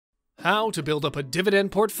How to build up a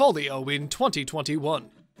dividend portfolio in 2021.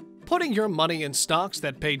 Putting your money in stocks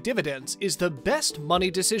that pay dividends is the best money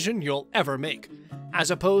decision you'll ever make. As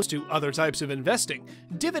opposed to other types of investing,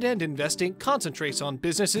 dividend investing concentrates on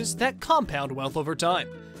businesses that compound wealth over time.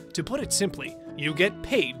 To put it simply, you get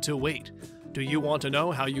paid to wait. Do you want to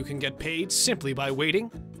know how you can get paid simply by waiting?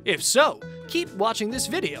 If so, keep watching this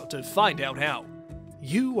video to find out how.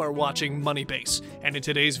 You are watching Moneybase, and in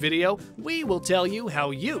today's video, we will tell you how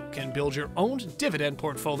you can build your own dividend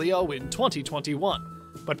portfolio in 2021.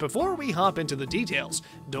 But before we hop into the details,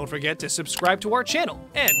 don't forget to subscribe to our channel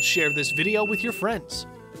and share this video with your friends.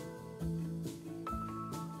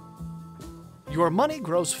 Your money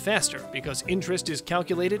grows faster because interest is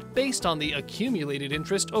calculated based on the accumulated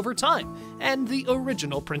interest over time and the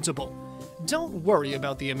original principal. Don't worry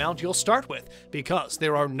about the amount you'll start with, because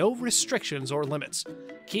there are no restrictions or limits.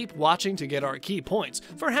 Keep watching to get our key points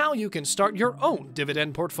for how you can start your own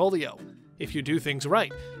dividend portfolio. If you do things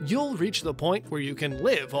right, you'll reach the point where you can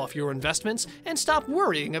live off your investments and stop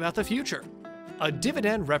worrying about the future. A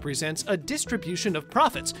dividend represents a distribution of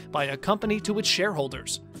profits by a company to its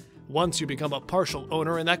shareholders. Once you become a partial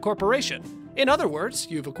owner in that corporation, in other words,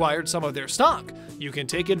 you've acquired some of their stock, you can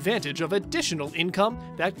take advantage of additional income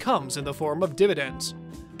that comes in the form of dividends.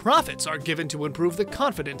 Profits are given to improve the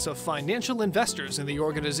confidence of financial investors in the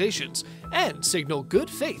organizations and signal good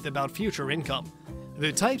faith about future income.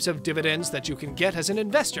 The types of dividends that you can get as an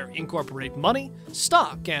investor incorporate money,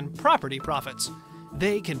 stock, and property profits.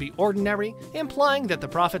 They can be ordinary, implying that the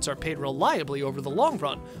profits are paid reliably over the long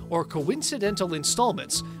run, or coincidental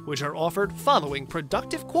installments, which are offered following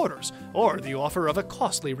productive quarters or the offer of a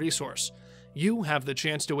costly resource. You have the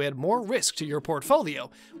chance to add more risk to your portfolio,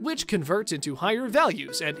 which converts into higher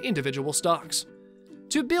values and individual stocks.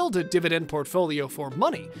 To build a dividend portfolio for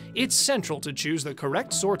money, it's central to choose the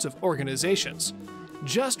correct sorts of organizations.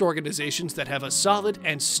 Just organizations that have a solid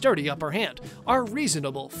and sturdy upper hand are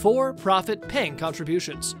reasonable for-profit paying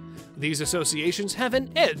contributions. These associations have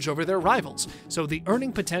an edge over their rivals, so the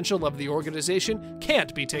earning potential of the organization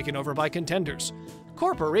can't be taken over by contenders.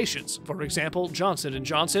 Corporations, for example Johnson &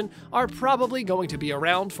 Johnson, are probably going to be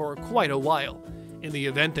around for quite a while. In the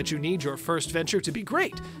event that you need your first venture to be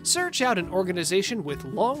great, search out an organization with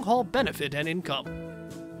long-haul benefit and income.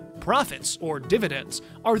 Profits, or dividends,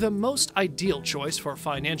 are the most ideal choice for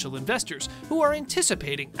financial investors who are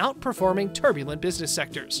anticipating outperforming turbulent business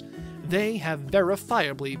sectors. They have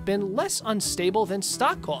verifiably been less unstable than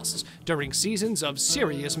stock costs during seasons of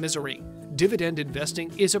serious misery. Dividend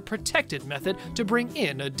investing is a protected method to bring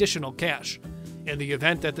in additional cash. In the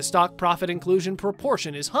event that the stock profit inclusion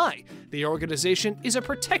proportion is high, the organization is a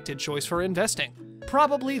protected choice for investing.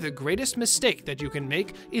 Probably the greatest mistake that you can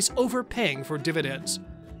make is overpaying for dividends.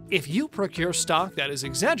 If you procure stock that is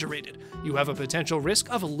exaggerated, you have a potential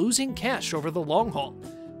risk of losing cash over the long haul.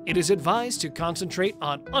 It is advised to concentrate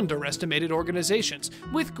on underestimated organizations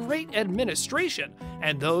with great administration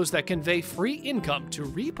and those that convey free income to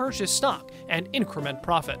repurchase stock and increment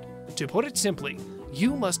profit. To put it simply,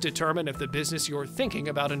 you must determine if the business you're thinking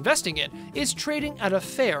about investing in is trading at a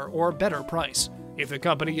fair or better price. If the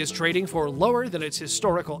company is trading for lower than its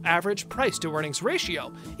historical average price-to-earnings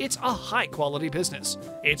ratio, it's a high-quality business.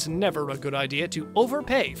 It's never a good idea to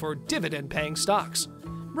overpay for dividend-paying stocks.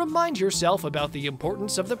 Remind yourself about the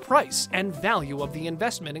importance of the price and value of the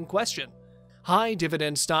investment in question. High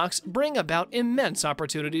dividend stocks bring about immense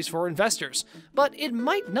opportunities for investors, but it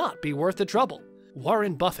might not be worth the trouble.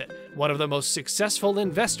 Warren Buffett, one of the most successful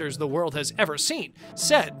investors the world has ever seen,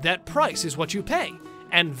 said that price is what you pay,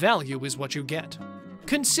 and value is what you get.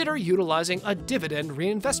 Consider utilizing a dividend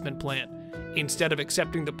reinvestment plan. Instead of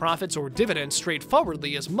accepting the profits or dividends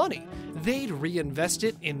straightforwardly as money, they'd reinvest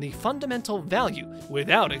it in the fundamental value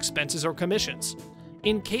without expenses or commissions.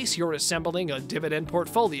 In case you're assembling a dividend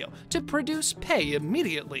portfolio to produce pay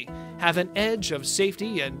immediately, have an edge of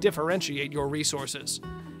safety and differentiate your resources.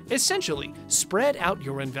 Essentially, spread out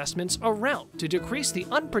your investments around to decrease the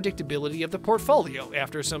unpredictability of the portfolio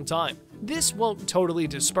after some time. This won't totally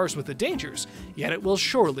disperse with the dangers, yet it will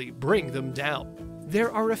surely bring them down.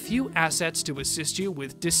 There are a few assets to assist you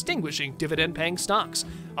with distinguishing dividend-paying stocks,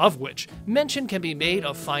 of which mention can be made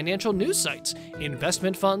of financial news sites,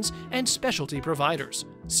 investment funds, and specialty providers.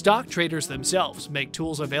 Stock traders themselves make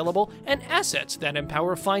tools available and assets that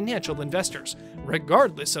empower financial investors,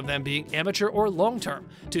 regardless of them being amateur or long-term,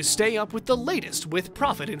 to stay up with the latest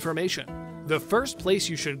with-profit information. The first place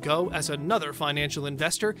you should go as another financial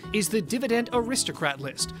investor is the Dividend Aristocrat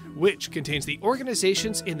list, which contains the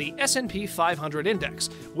organizations in the S&P 500 index,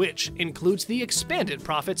 which includes the expanded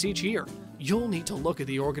profits each year. you'll need to look at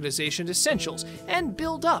the organization's essentials and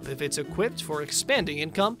build up if it's equipped for expanding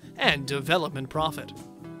income and development profit.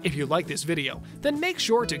 If you like this video, then make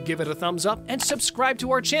sure to give it a thumbs up and subscribe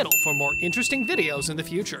to our channel for more interesting videos in the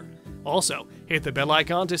future. Also, hit the bell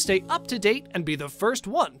icon to stay up to date and be the first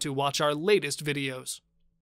one to watch our latest videos.